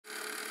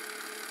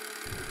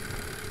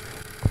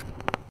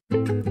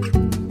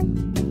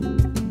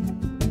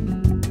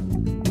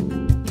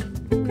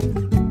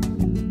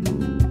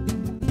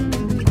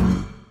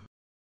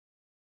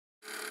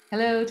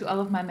Hello to all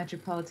of my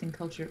Metropolitan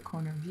Culture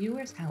Corner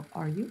viewers. How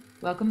are you?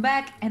 Welcome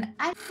back. And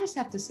I just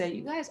have to say,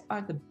 you guys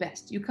are the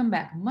best. You come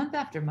back month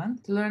after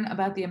month to learn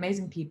about the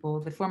amazing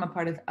people that form a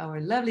part of our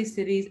lovely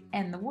cities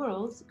and the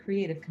world's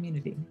creative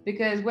community.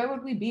 Because where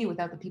would we be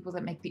without the people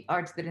that make the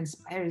art that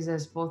inspires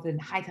us both in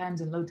high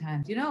times and low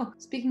times? You know,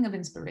 speaking of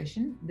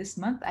inspiration, this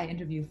month I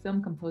interview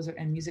film composer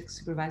and music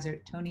supervisor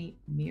Tony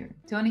Meir.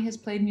 Tony has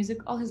played music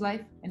all his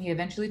life, and he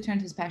eventually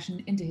turned his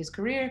passion into his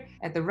career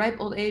at the ripe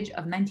old age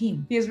of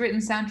 19. He has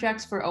written soundtracks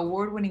for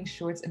award-winning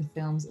shorts and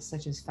films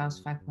such as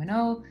Faust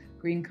 5.0,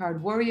 Green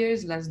Card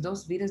Warriors, Las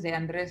Dos Vidas de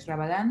Andrés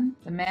Rabadán,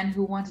 The Man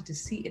Who Wanted to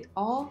See It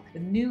All, the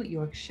New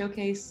York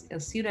Showcase, El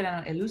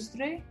Ciudadano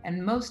Ilustre,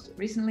 and most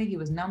recently he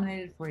was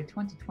nominated for a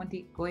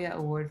 2020 Goya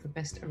Award for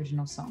Best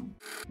Original Song.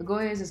 The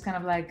Goyas is kind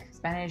of like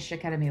Spanish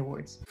Academy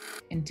Awards.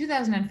 In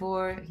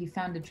 2004, he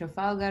founded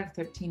Trafalgar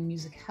 13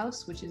 Music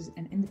House, which is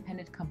an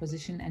independent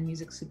composition and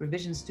music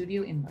supervision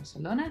studio in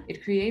Barcelona.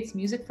 It creates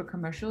music for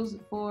commercials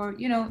for,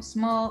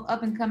 small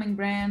up-and-coming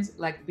brands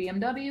like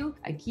BMW,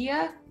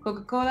 IKEA,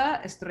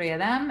 Coca-Cola, Estrella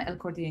Damm, El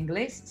Corte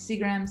Inglés,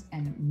 Seagrams,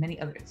 and many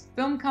others.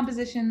 Film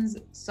compositions,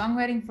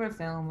 songwriting for a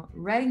film,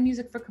 writing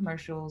music for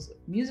commercials,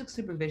 music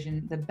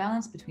supervision, the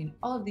balance between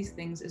all of these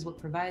things is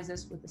what provides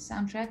us with the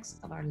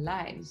soundtracks of our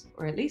lives,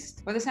 or at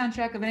least for the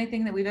soundtrack of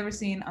anything that we've ever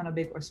seen on a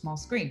big or small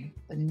screen.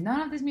 But none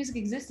of this music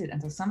existed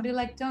until somebody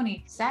like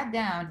Tony sat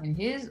down in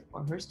his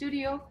or her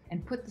studio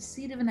and put the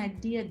seed of an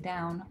idea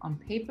down on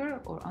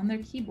paper or on their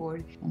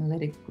keyboard and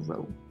let it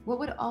grow. What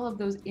would all of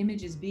those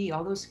images be,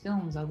 all those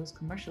films, all those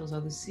commercials,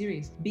 all those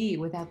series be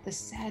without the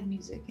sad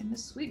music and the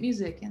sweet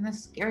music and the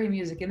scary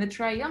music and the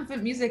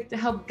triumphant music to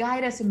help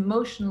guide us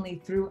emotionally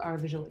through our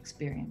visual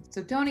experience?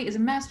 So Tony is a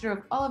master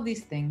of all of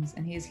these things,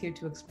 and he is here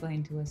to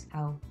explain to us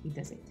how he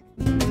does it.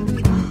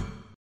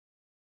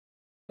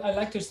 I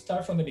like to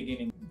start from the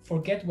beginning,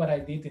 forget what I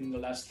did in the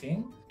last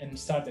thing and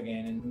start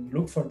again and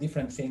look for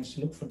different things,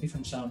 look for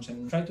different sounds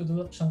and try to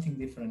do something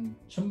different.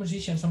 Some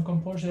musicians, some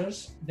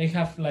composers, they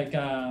have like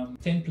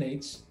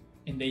templates,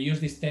 and they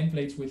use these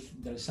templates with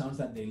the sounds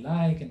that they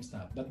like and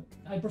stuff. But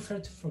I prefer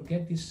to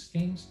forget these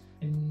things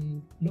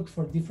and look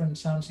for different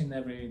sounds in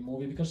every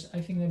movie, because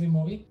I think every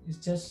movie is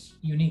just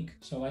unique.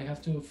 So I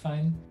have to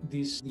find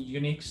this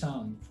unique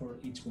sound for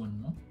each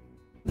one, no?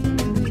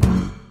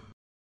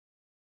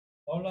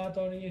 Hola,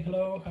 Tony.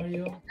 Hello, how are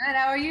you? Good,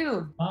 how are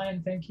you?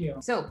 Fine, thank you.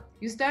 So,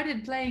 you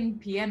started playing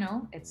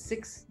piano at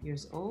 6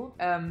 years old.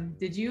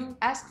 Did you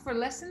ask for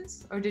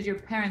lessons, or did your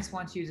parents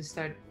want you to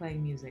start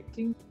playing music?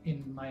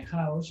 In my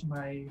house,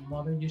 my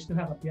mother used to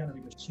have a piano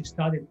because she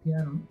studied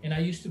piano, and I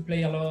used to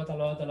play a lot.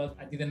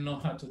 I didn't know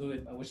how to do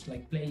it. I was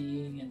like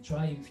playing and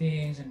trying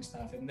things and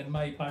stuff. And then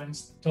my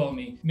parents told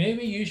me,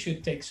 maybe you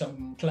should take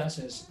some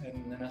classes.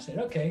 And then I said,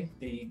 okay.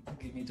 They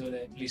gave me to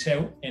the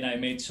Liceu, and I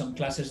made some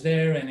classes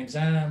there and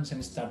exams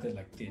and started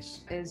like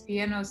this. Is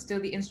piano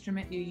still the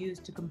instrument you use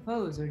to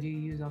compose, or do you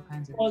use all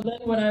kinds of... Well, then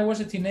when I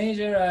was a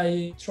teenager,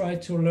 I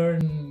tried to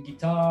learn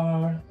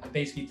guitar,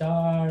 bass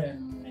guitar,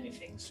 and many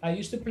things. I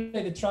used to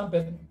play the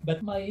trumpet,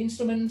 but my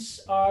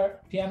instruments are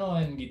piano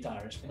and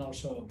guitars, and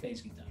also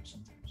bass guitar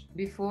sometimes.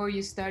 Before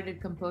you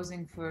started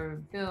composing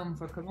for film,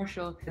 for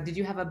commercial, did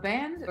you have a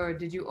band, or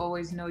did you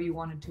always know you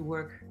wanted to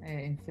work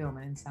in film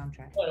and in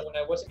soundtrack? Well, when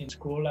I was in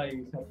school,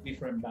 I had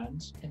different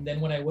bands. And then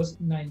when I was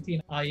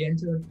 19, I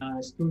entered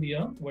a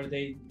studio where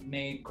they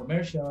made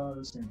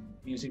commercials and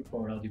music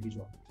for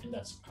audiovisual. And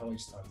that's how I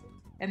started.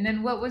 And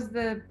then what was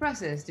the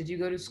process? Did you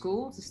go to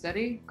school to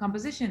study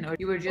composition, or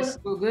you were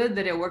just so good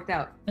that it worked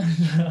out?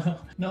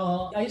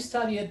 No, I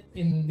studied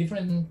in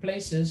different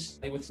places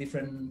with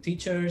different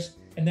teachers.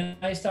 And then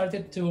I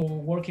started to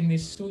work in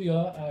this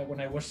studio when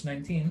I was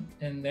 19.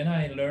 And then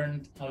I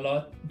learned a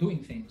lot doing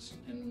things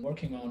and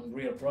working on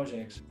real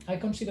projects. I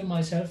consider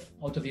myself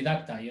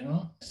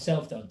autodidacta,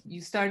 self-taught.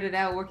 You started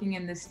out working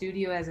in the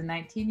studio as a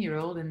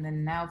 19-year-old, and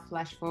then now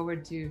flash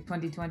forward to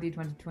 2020,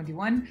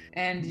 2021,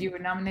 and you were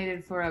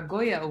nominated for a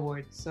Goya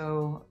Award.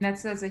 So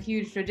that's a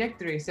huge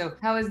trajectory. So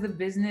how has the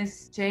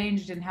business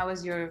changed, and how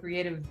has your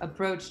creative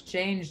approach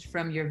changed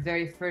from your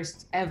very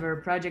first ever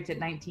project at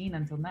 19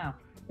 until now?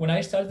 When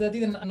I started, I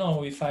didn't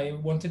know if I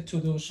wanted to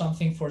do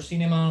something for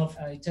cinema.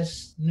 I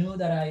just knew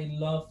that I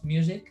love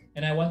music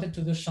and I wanted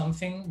to do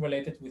something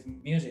related with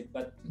music.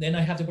 But then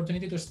I had the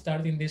opportunity to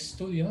start in this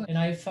studio, and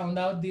I found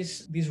out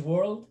this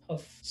world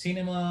of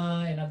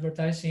cinema and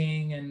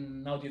advertising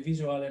and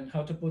audiovisual, and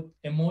how to put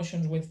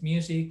emotions with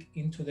music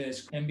into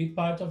this and be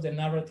part of the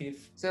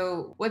narrative.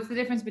 So what's the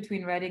difference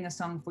between writing a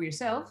song for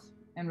yourself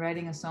and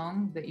writing a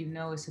song that you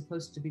know is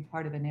supposed to be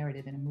part of a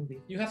narrative in a movie?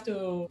 You have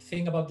to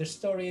think about the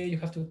story, you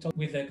have to talk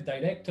with the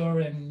director,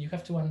 and you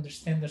have to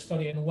understand the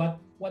story and what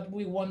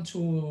we want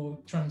to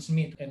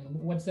transmit, and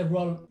what's the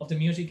role of the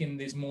music in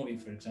this movie,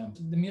 for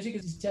example. The music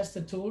is just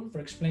a tool for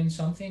explaining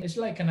something. It's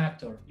like an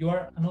actor. You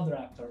are another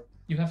actor.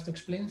 You have to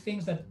explain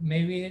things that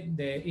maybe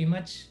the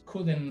image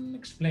couldn't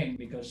explain,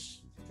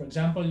 because For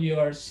example, you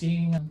are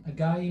seeing a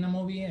guy in a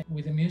movie.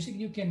 With the music,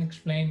 you can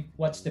explain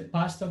what's the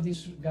past of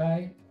this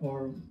guy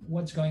or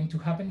what's going to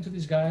happen to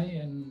this guy.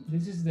 And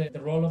this is the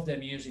role of the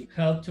music.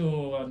 Help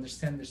to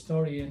understand the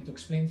story and to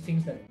explain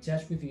things that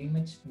just with the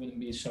image wouldn't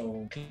be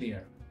so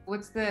clear.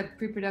 What's the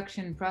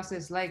pre-production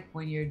process like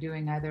when you're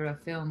doing either a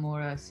film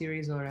or a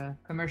series or a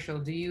commercial?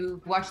 Do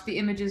you watch the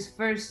images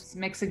first,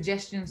 make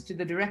suggestions to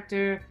the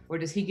director, or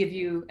does he give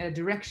you a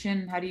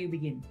direction? How do you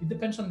begin? It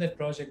depends on the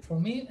project. For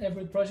me,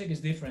 every project is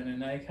different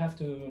and I have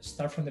to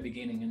start from the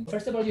beginning. And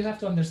first of all, you have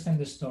to understand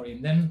the story.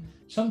 And then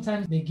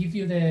sometimes they give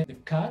you the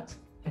cut.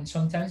 And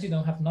sometimes you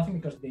don't have nothing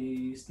because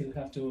they still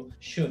have to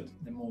shoot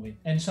the movie.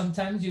 And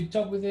sometimes you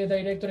talk with the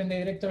director and the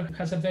director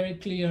has a very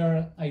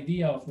clear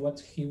idea of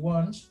what he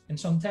wants. And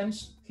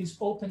sometimes he's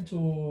open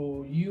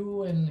to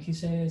you and he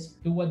says,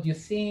 do what you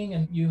think,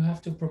 and you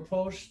have to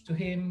propose to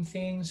him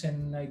things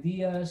and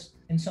ideas.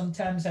 And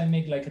sometimes I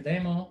make like a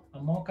demo, a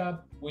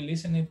mock-up. We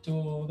listen it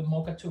to the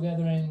mock-up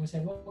together and we say,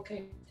 well,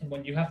 okay. And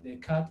when you have the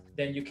cut,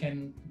 then you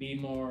can be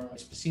more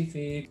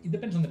specific. It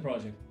depends on the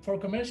project. For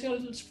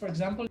commercials, for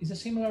example, it's a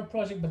similar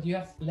project, but you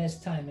have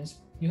less time.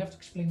 You have to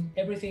explain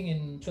everything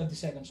in 20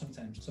 seconds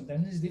sometimes.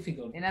 Sometimes it's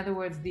difficult. In other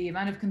words, the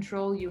amount of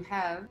control you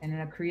have, and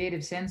in a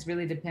creative sense,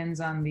 really depends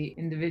on the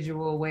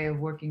individual way of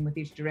working with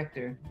each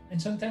director.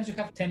 And sometimes you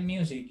have 10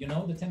 music,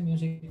 the 10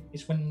 music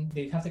is when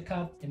they have the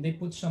cut and they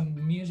put some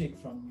music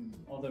from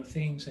other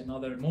things and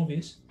other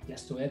movies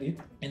just to edit.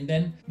 And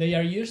then they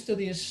are used to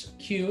these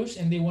cues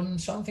and they want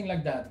something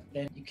like that.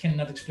 Then you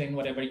cannot explain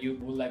whatever you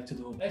would like to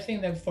do. I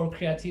think that for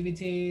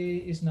creativity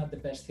is not the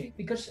best thing,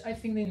 because I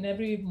think in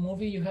every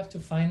movie you have to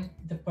find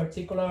the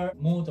particular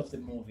mood of the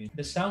movie,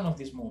 the sound of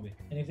this movie.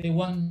 And if they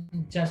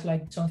want just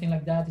like something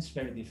like that, it's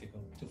very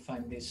difficult to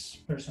find this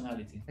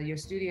personality. Your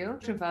studio,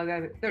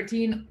 Trafalgar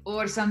 13,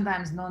 or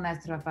sometimes known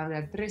as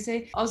Trafalgar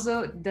 13,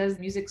 also does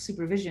music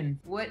supervision.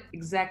 What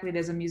exactly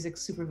does a music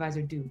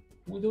supervisor do?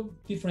 We do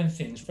different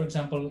things. For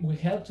example, we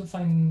help to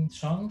find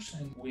songs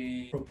and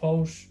we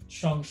propose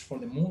songs for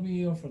the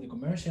movie or for the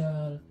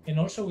commercial. And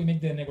also we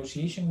make the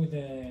negotiation with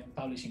the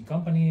publishing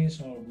companies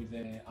or with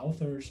the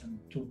authors and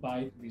to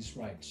buy these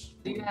rights.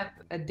 Do you have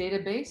a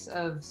database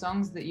of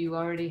songs that you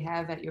already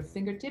have at your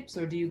fingertips,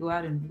 or do you go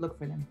out and look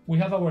for them? We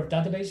have our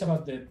database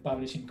about the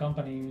publishing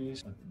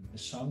companies, the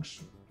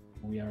songs.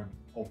 We are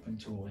open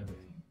to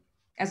everything.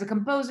 As a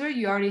composer,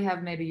 you already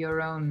have maybe your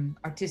own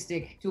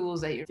artistic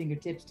tools at your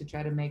fingertips to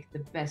try to make the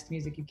best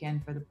music you can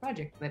for the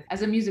project. But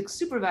as a music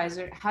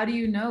supervisor, how do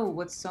you know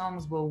what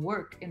songs will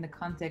work in the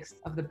context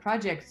of the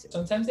project?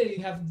 Sometimes they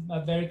have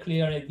a very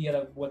clear idea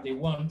of what they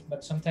want,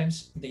 but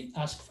sometimes they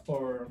ask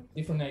for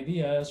different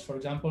ideas. For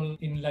example,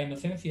 in La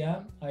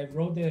Inocencia, I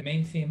wrote the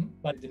main theme,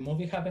 but the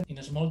movie happened in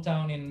a small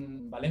town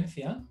in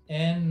Valencia.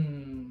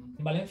 And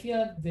in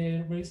Valencia,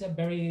 there is a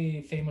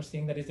very famous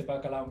thing that is the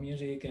bacalao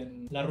music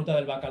and La Ruta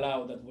del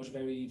Bacalao that was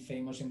very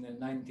famous in the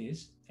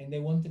 90s. And they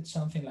wanted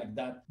something like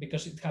that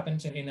because it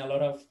happens in a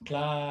lot of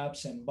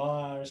clubs and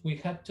bars. We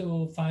had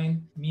to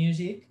find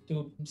music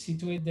to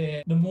situate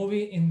the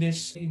movie in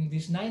this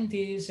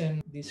 90s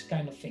and this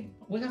kind of thing.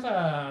 We have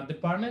a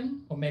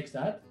department who makes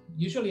that.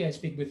 Usually I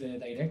speak with the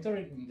director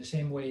in the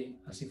same way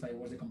as if I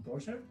was the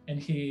composer, and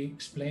he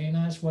explains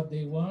us what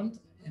they want.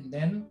 And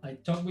then I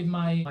talk with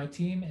my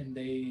team and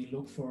they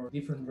look for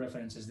different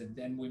references.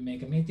 Then we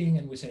make a meeting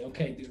and we say,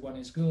 okay, this one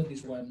is good,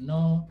 this one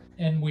no.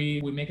 And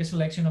we make a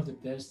selection of the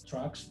best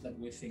tracks that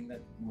we think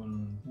that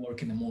will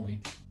work in the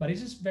movie. But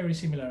it's a very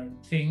similar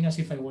thing as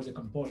if I was a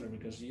composer,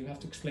 because you have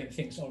to explain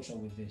things also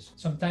with this.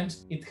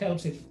 Sometimes it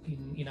helps if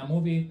in a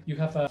movie you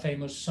have a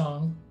famous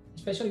song,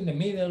 especially in the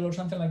middle or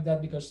something like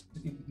that, because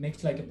it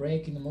makes like a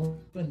break in the movie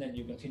and then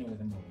you continue with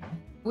the movie.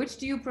 Which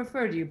do you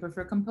prefer? Do you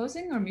prefer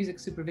composing or music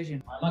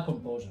supervision? I'm a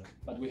composer,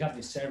 but we have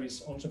this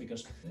service also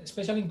because,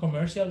 especially in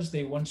commercials,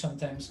 they want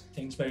sometimes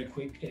things very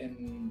quick.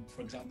 And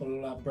for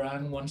example, a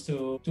brand wants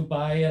to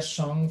buy a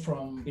song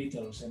from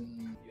Beatles, and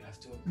you have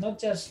to not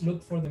just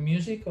look for the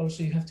music,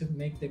 also you have to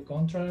make the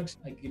contracts.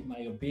 I give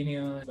my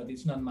opinion, but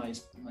it's not my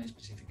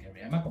specific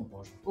area. I'm a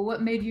composer. Well,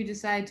 what made you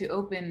decide to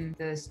open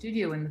the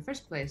studio in the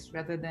first place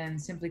rather than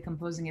simply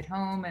composing at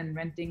home and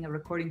renting a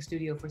recording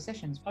studio for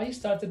sessions? I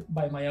started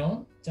by my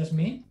own, just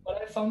me,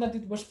 but I found that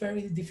it was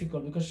very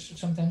difficult because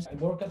sometimes I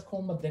work at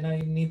home, but then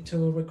I need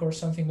to record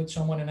something with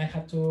someone and I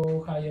had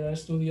to hire a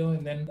studio.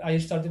 And then I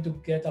started to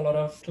get a lot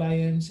of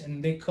clients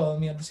and they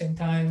called me at the same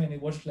time and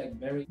it was like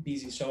very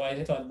busy. So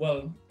I thought,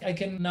 well, I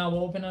can now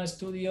open a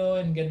studio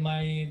and get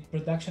my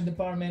production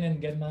department and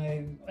get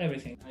my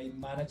everything. I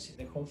manage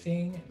the whole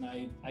thing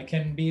and I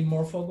can be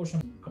more focused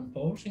on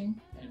composing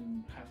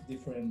and have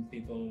different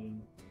people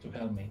to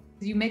help me.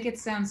 You make it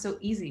sound so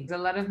easy. A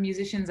lot of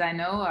musicians I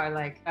know are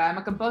like, I'm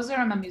a composer,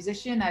 I'm a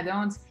musician, I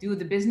don't do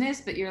the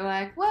business, but you're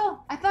like,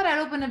 well, I thought I'd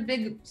open a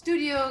big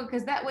studio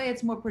because that way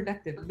it's more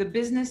productive. The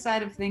business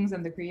side of things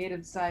and the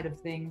creative side of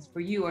things for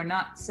you are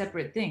not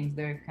separate things.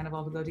 They're kind of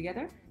all to go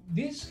together.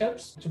 this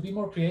helps to be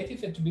more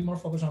creative and to be more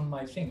focused on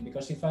my thing,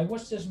 because if I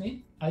was just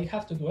me, I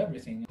have to do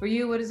everything. For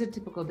you, what is a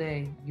typical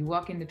day? You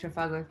walk into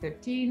Trafalgar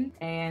 13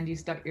 and you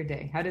start your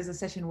day. How does a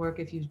session work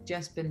if you've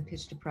just been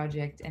pitched a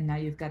project and now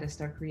you've got to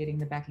start creating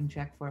the backing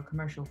track for a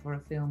commercial, for a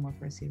film, or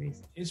for a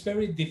series? It's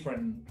very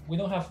different. We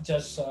don't have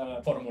just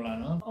a formula,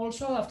 no?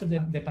 Also, after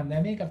the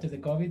pandemic, after the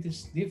COVID,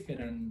 it's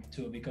different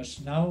too,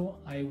 because now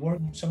I work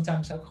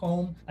sometimes at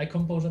home, I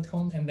compose at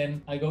home, and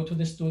then I go to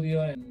the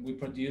studio and we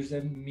produce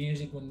the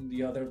music with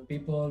the other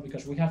people,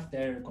 because we have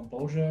their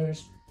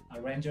composers,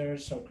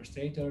 arrangers,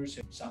 orchestrators,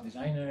 sound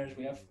designers.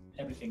 We have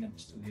everything at the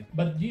studio.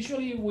 But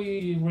usually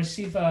we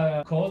receive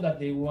a call that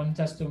they want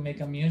us to make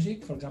a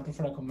music, for example,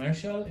 for a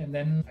commercial, and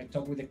then I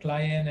talk with the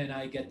client and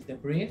I get the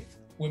brief.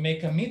 We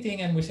make a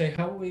meeting and we say,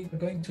 how are we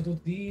going to do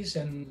this?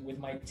 And with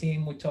my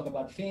team, we talk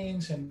about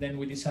things, and then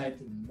we decide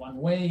one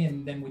way,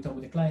 and then we talk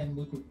with the client,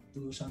 we could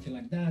do something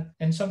like that.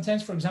 And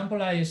sometimes, for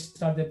example, I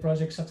start the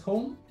projects at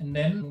home, and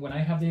then when I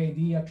have the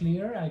idea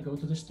clear, I go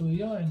to the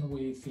studio and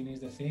we finish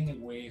the thing,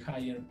 and we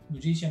hire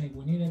musicians if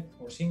we need it,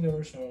 or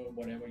singers, or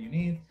whatever you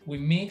need. We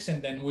mix,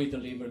 and then we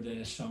deliver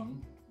the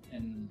song.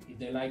 And if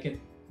they like it,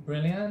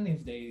 brilliant.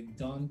 If they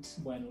don't,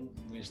 well,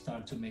 we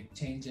start to make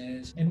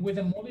changes. And with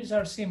the movies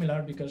are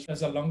similar, because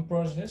as a long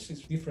process,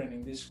 it's different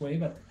in this way,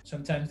 but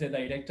sometimes the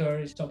director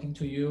is talking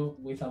to you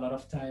with a lot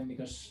of time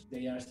because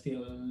they are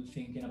still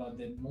thinking about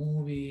the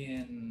movie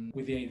and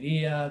with the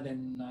idea.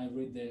 Then I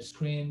read the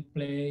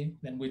screenplay,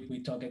 then we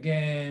talk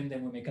again,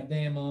 then we make a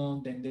demo,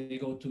 then they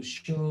go to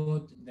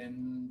shoot,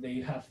 then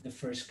they have the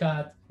first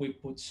cut. We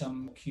put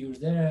some cues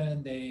there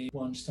and they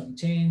want some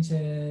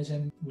changes,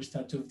 and we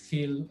start to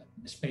fill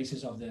the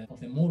spaces of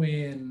the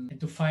movie and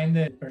to find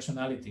the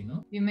personality,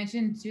 no? You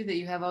mentioned too that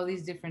you have all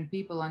these different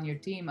people on your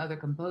team, other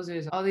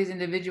composers, all these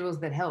individuals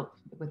that help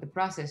with the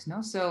process,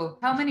 no? So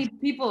how many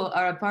people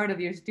are a part of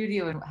your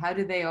studio, and how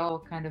do they all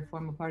kind of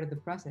form a part of the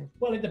process?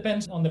 Well, it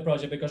depends on the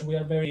project, because we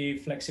are very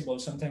flexible.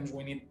 Sometimes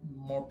we need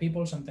more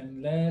people, sometimes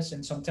less,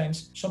 and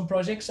sometimes some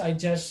projects I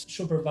just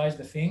supervise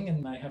the thing,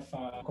 and I have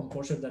a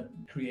composer that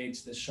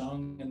creates the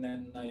song, and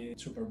then I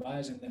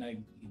supervise, and then I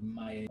give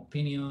my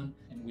opinion,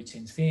 and we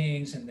change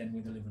things, and then we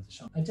deliver the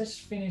song. I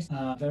just finished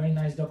a very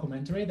nice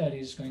documentary that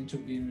is going to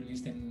be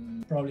released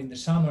probably in the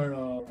summer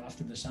or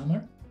after the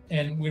summer.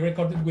 And we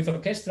recorded with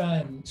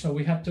orchestra, and so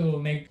we had to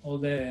make all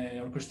the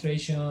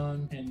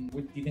orchestration, and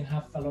we didn't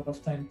have a lot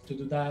of time to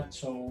do that.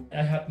 So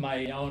I had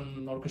my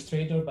own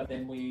orchestrator, but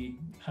then we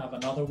have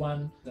another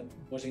one that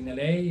was in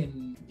LA,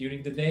 and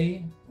during the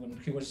day when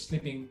he was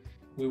sleeping,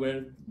 we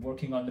were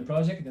working on the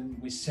project. Then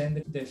we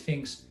send the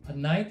things at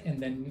night,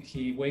 and then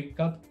he wake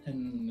up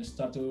and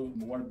start to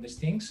work these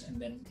things, and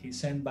then he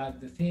send back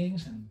the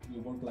things, and we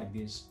work like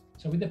this.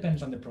 So it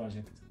depends on the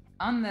project.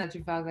 On the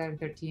Trafalgar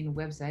 13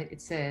 website,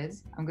 it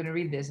says, I'm going to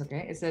read this,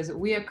 okay? It says,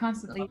 we are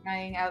constantly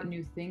trying out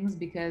new things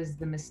because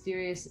the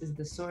mysterious is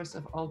the source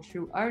of all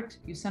true art.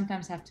 You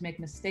sometimes have to make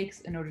mistakes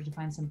in order to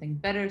find something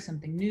better,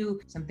 something new,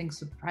 something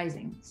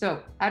surprising.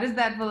 So how does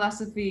that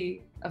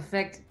philosophy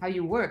affect how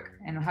you work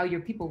and how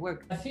your people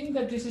work? I think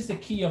that this is the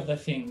key of the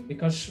thing,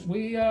 because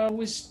we are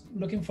always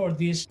looking for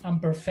this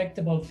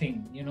unperfectible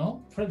thing, you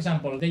know? For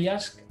example, they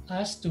ask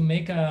us to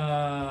make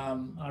a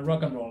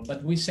rock and roll,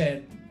 but we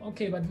said,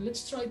 okay, but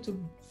let's try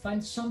to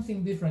find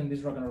something different in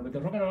this rock and roll,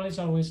 because rock and roll is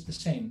always the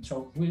same.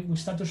 So we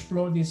start to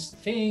explore these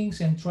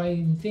things and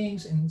trying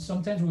things, and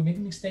sometimes we make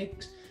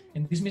mistakes,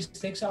 and these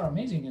mistakes are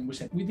amazing. And we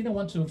said, we didn't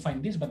want to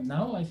find this, but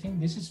now I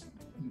think this is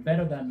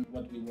better than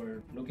what we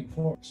were looking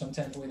for.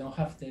 Sometimes we don't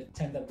have the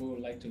time that we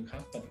would like to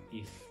have, but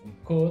if we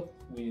could,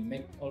 we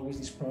make always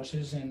this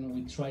process, and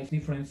we try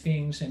different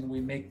things, and we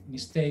make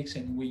mistakes,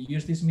 and we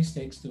use these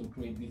mistakes to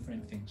create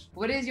different things.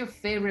 What is your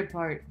favorite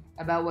part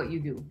about what you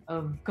do,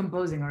 of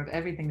composing, or of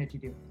everything that you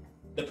do?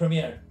 The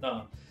premiere,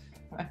 no.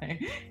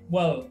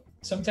 Well,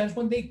 sometimes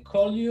when they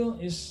call you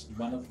is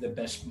one of the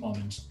best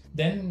moments.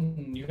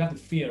 Then you have the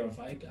fear of,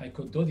 I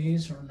could do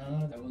this or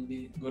not, I will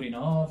be good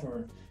enough,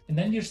 and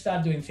then you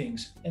start doing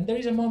things. And there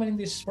is a moment in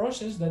this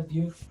process that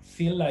you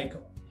feel like,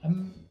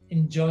 I'm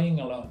enjoying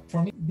a lot.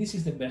 For me, this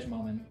is the best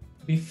moment.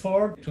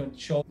 Before to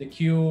show the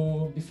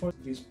cue, before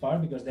this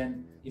part, because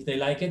then if they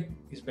like it,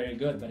 it's very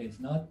good, but if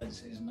not,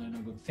 it's not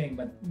a good thing.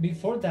 But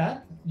before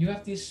that, you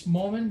have this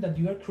moment that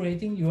you are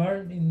creating, you are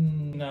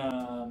in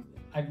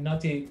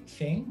hypnotic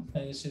thing.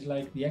 This is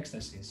like the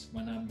ecstasies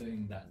when I'm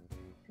doing that.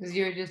 Because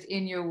you're just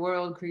in your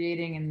world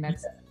creating, and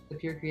that's the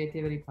pure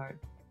creativity part.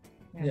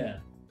 Yeah.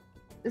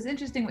 It's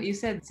interesting what you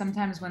said.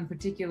 Sometimes when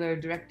particular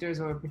directors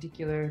or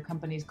particular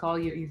companies call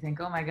you, you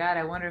think, oh my God,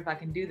 I wonder if I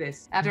can do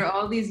this. After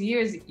all these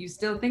years, you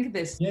still think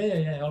this.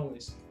 Yeah,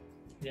 always.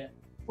 Yeah.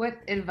 What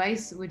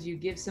advice would you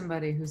give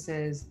somebody who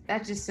says,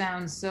 that just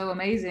sounds so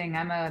amazing,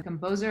 I'm a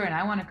composer and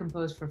I want to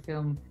compose for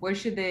film? Where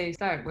should they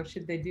start? What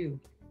should they do?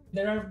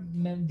 There are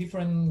many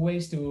different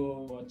ways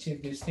to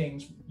achieve these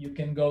things. You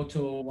can go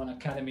to one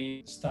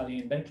academy, study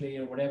in Berkeley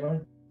or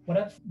whatever. What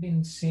I've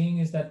been seeing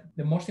is that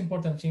the most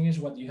important thing is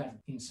what you have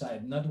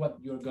inside, not what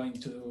you're going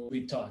to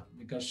be taught.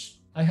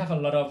 Because I have a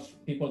lot of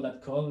people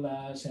that call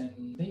us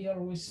and they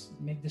always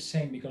make the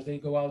same because they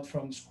go out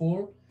from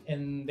school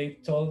and they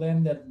told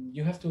them that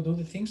you have to do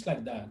the things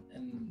like that,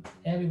 and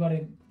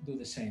everybody do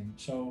the same.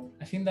 So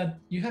I think that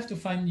you have to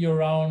find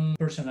your own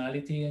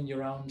personality and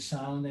your own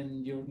sound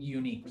and your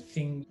unique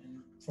thing.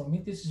 And for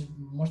me, this is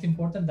most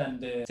important than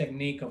the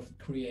technique of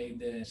create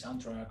the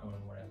soundtrack or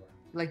whatever.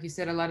 Like you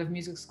said, a lot of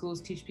music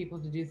schools teach people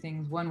to do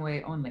things one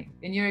way only.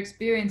 In your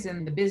experience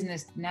in the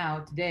business now,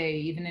 today,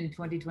 even in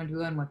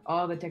 2021, with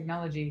all the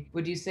technology,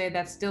 would you say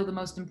that's still the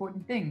most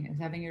important thing, is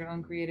having your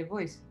own creative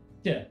voice?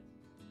 Yeah.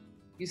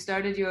 You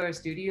started your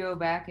studio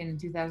back in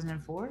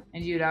 2004,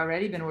 and you'd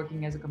already been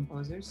working as a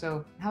composer.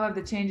 So how have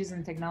the changes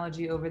in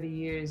technology over the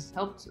years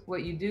helped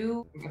what you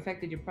do,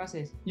 affected your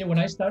process? Yeah, when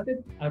I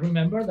started, I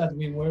remember that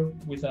we were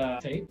with a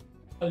tape.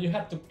 You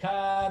have to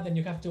cut and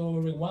you have to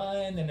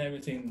rewind and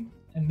everything.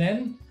 And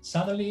then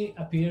suddenly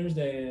appears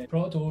the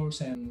Pro Tools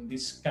and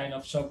this kind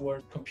of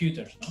software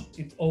computers. No?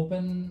 It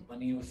opened a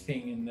new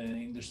thing in the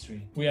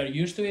industry. We are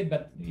used to it,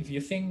 but if you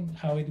think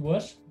how it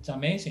was, it's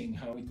amazing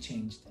how it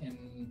changed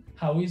and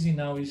how easy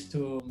now is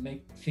to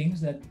make things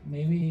that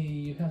maybe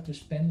you have to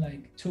spend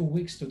like 2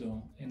 weeks to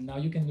do. And now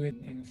you can do it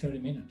in 30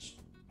 minutes.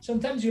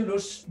 Sometimes you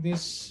lose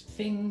this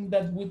thing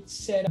that we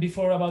said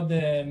before about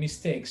the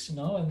mistakes,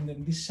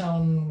 and this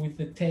sound with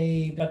the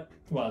tape, but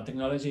well,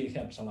 technology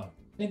helps a lot.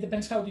 It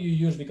depends how do you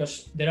use,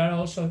 because there are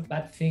also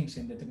bad things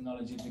in the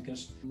technology,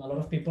 because a lot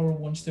of people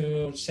wants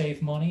to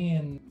save money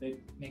and they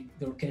make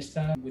the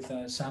orchestra with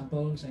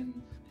samples and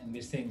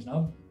these things,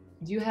 no?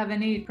 Do you have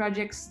any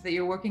projects that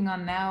you're working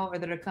on now or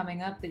that are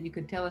coming up that you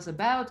could tell us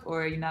about,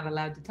 or are you not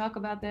allowed to talk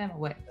about them, or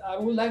what? I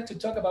would like to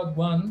talk about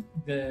one,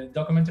 the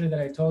documentary that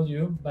I told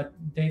you, but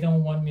they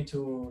don't want me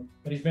to,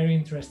 but it's a very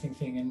interesting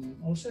thing. And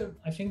also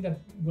I think that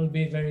will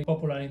be very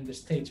popular in the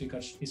States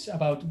because it's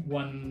about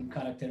one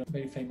character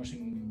very famous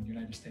in the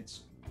United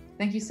States.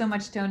 Thank you so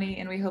much, Tony,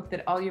 and we hope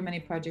that all your many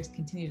projects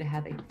continue to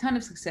have a ton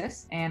of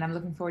success. And I'm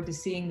looking forward to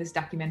seeing this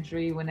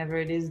documentary whenever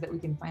it is that we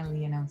can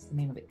finally announce the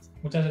name of it.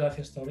 Muchas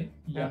gracias, Tori.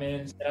 Ya me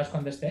enterarás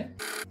cuando esté.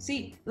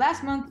 See,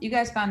 last month you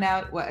guys found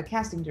out what a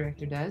casting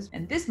director does,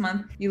 and this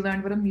month you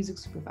learned what a music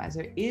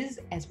supervisor is,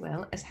 as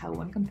well as how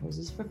one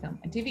composes for film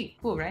and TV.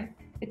 Cool, right?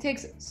 It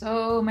takes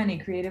so many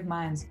creative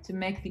minds to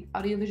make the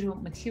audiovisual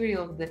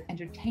material that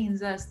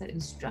entertains us, that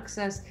instructs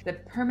us,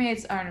 that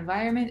permeates our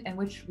environment, and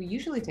which we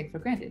usually take for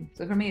granted.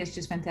 So for me, it's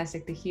just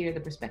fantastic to hear the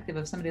perspective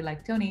of somebody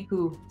like Tony,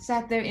 who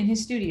sat there in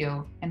his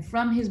studio, and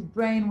from his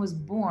brain was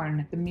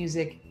born the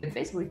music that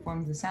basically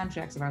forms the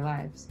soundtracks of our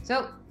lives.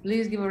 So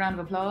please give a round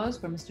of applause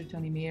for Mr.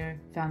 Tony Mir,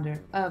 founder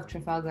of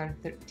Trafalgar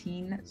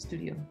 13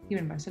 Studio here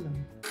in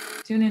Barcelona.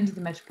 Tune into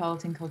the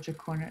Metropolitan Culture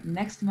Corner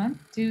next month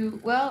to,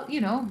 well,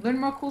 learn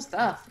more cool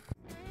stuff.